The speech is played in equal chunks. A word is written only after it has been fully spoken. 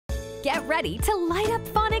Get ready to light up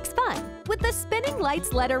phonics fun with the Spinning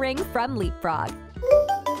Lights letter ring from LeapFrog.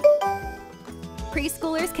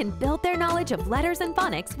 Preschoolers can build their knowledge of letters and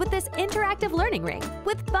phonics with this interactive learning ring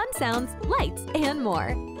with fun sounds, lights, and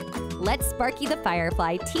more. Let Sparky the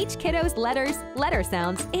Firefly teach kiddos letters, letter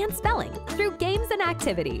sounds, and spelling through games and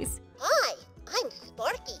activities. Hi, I'm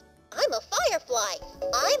Sparky. I'm a firefly.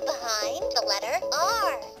 I'm behind the letter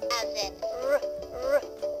R, as in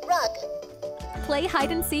rug. Play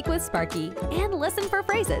hide and seek with Sparky and listen for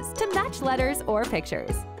phrases to match letters or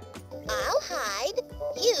pictures. I'll hide,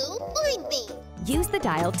 you find me. Use the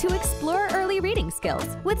dial to explore early reading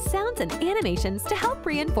skills with sounds and animations to help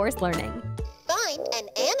reinforce learning. Find an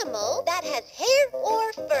animal that has hair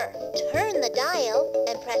or fur. Turn the dial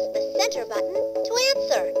and press the center button to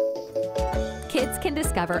answer. Kids can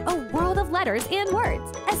discover a world of letters and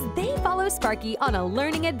words as they follow Sparky on a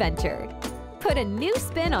learning adventure. Put a new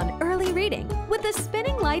spin on early reading with the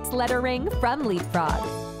Spinning Lights letter ring from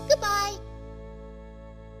LeapFrog.